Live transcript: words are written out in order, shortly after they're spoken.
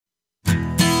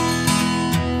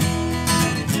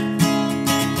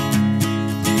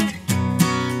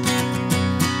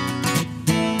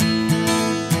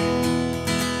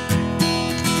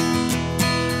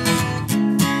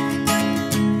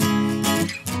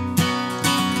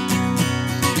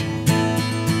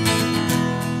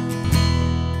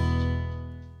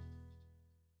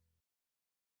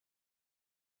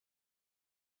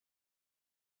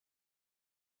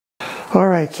All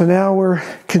right, so now we're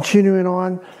continuing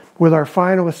on with our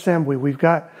final assembly. We've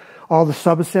got all the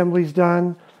sub-assemblies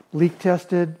done, leak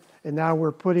tested, and now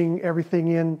we're putting everything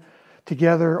in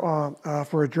together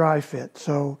for a dry fit.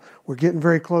 So we're getting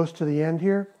very close to the end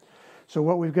here. So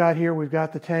what we've got here, we've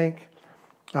got the tank,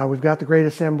 we've got the grate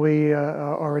assembly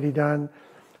already done,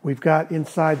 we've got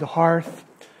inside the hearth,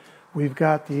 we've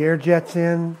got the air jets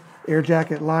in, air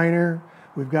jacket liner,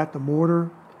 we've got the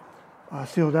mortar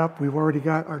sealed up. We've already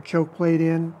got our choke plate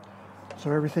in,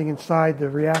 so everything inside the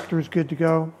reactor is good to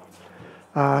go.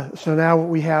 So now what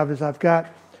we have is I've got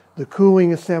the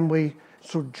cooling assembly,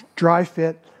 so dry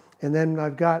fit, and then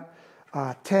I've got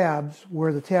tabs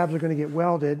where the tabs are going to get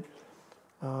welded.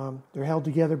 They're held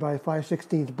together by a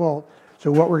 5/16 bolt.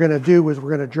 So what we're going to do is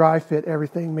we're going to dry fit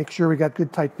everything, make sure we got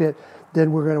good tight fit,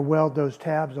 then we're going to weld those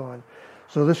tabs on.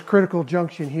 So this critical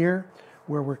junction here,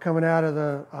 where we're coming out of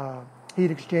the heat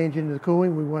exchange into the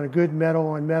cooling, we want a good metal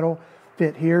on metal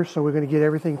fit here, so we're going to get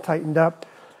everything tightened up,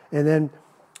 and then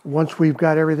once we've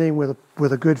got everything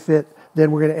with a good fit,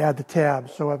 then we're going to add the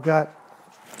tabs. So I've got,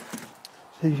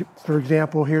 for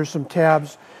example, here's some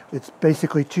tabs. It's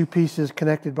basically two pieces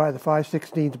connected by the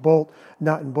 5/16 bolt,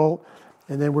 nut and bolt,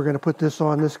 and then we're going to put this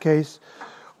on this case.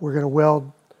 We're going to weld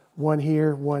one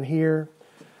here,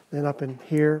 then up in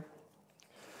here.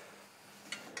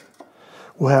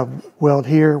 We'll have weld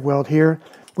here, weld here.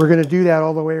 We're going to do that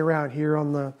all the way around here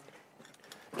on the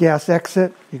gas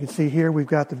exit. You can see here we've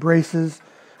got the braces,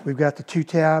 we've got the two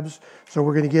tabs. So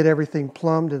we're going to get everything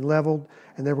plumbed and leveled,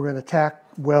 and then we're going to tack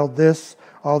weld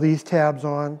all these tabs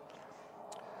on.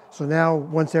 So now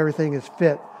once everything is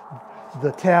fit,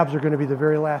 the tabs are going to be the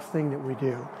very last thing that we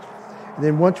do. And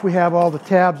then once we have all the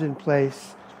tabs in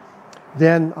place,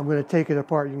 then I'm going to take it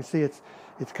apart. You can see it's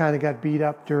kind of got beat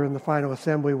up during the final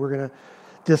assembly. We're going to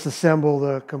disassemble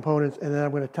the components, and then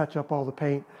I'm going to touch up all the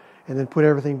paint and then put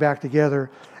everything back together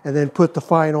and then put the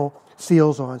final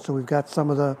seals on. So we've got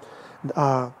some of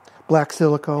the black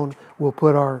silicone. We'll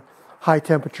put our high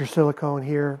temperature silicone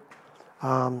here,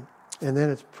 and then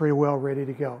it's pretty well ready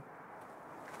to go.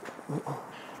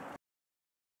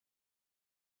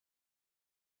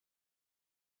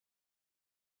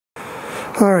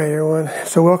 All right, everyone,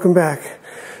 so welcome back.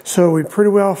 So we pretty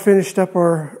well finished up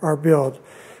our build.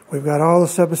 We've got all the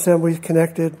sub-assemblies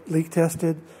connected, leak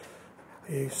tested.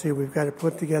 You see we've got it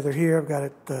put together here. I've got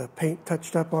it paint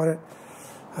touched up on it.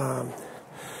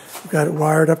 We've got it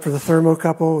wired up for the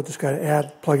thermocouple. We've just got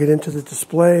to plug it into the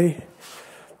display.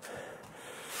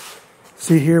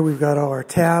 See here we've got all our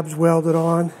tabs welded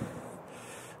on.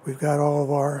 We've got all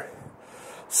of our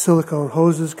silicone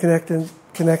hoses connected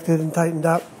and tightened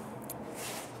up.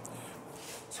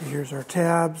 So here's our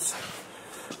tabs.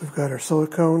 We've got our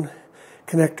silicone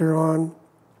connector on.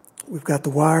 We've got the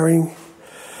wiring.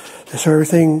 So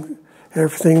everything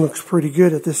looks pretty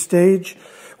good at this stage.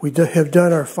 We have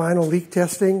done our final leak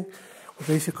testing.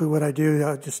 Basically what I do,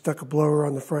 I just stuck a blower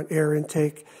on the front air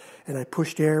intake and I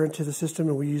pushed air into the system,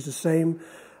 and we use the same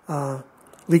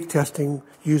leak testing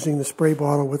using the spray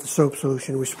bottle with the soap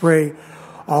solution. We spray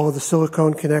all of the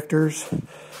silicone connectors,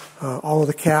 all of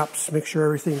the caps, make sure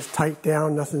everything's tight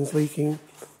down, nothing's leaking.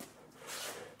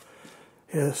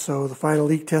 Yeah, so the final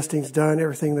leak testing's done,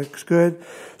 everything looks good.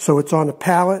 So it's on the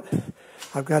pallet.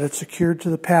 I've got it secured to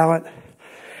the pallet.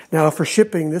 Now for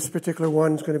shipping, this particular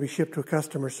one is going to be shipped to a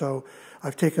customer, so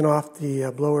I've taken off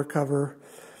the blower cover.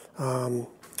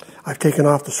 I've taken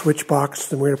off the switch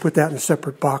box, and we're going to put that in a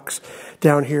separate box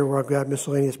down here where I've got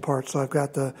miscellaneous parts. So I've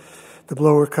got the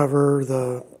blower cover,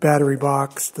 the battery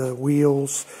box, the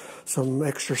wheels, some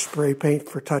extra spray paint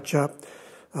for touch-up,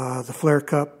 the flare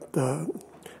cup, the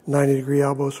 90-degree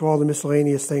elbow. So all the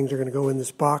miscellaneous things are going to go in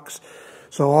this box.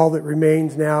 So all that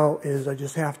remains now is I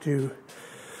just have to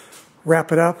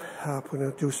wrap it up. I'm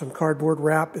going to do some cardboard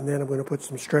wrap, and then I'm going to put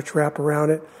some stretch wrap around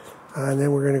it. And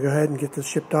then we're going to go ahead and get this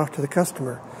shipped off to the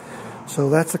customer. So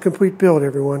that's a complete build,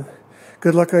 everyone.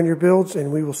 Good luck on your builds,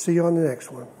 and we will see you on the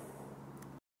next one.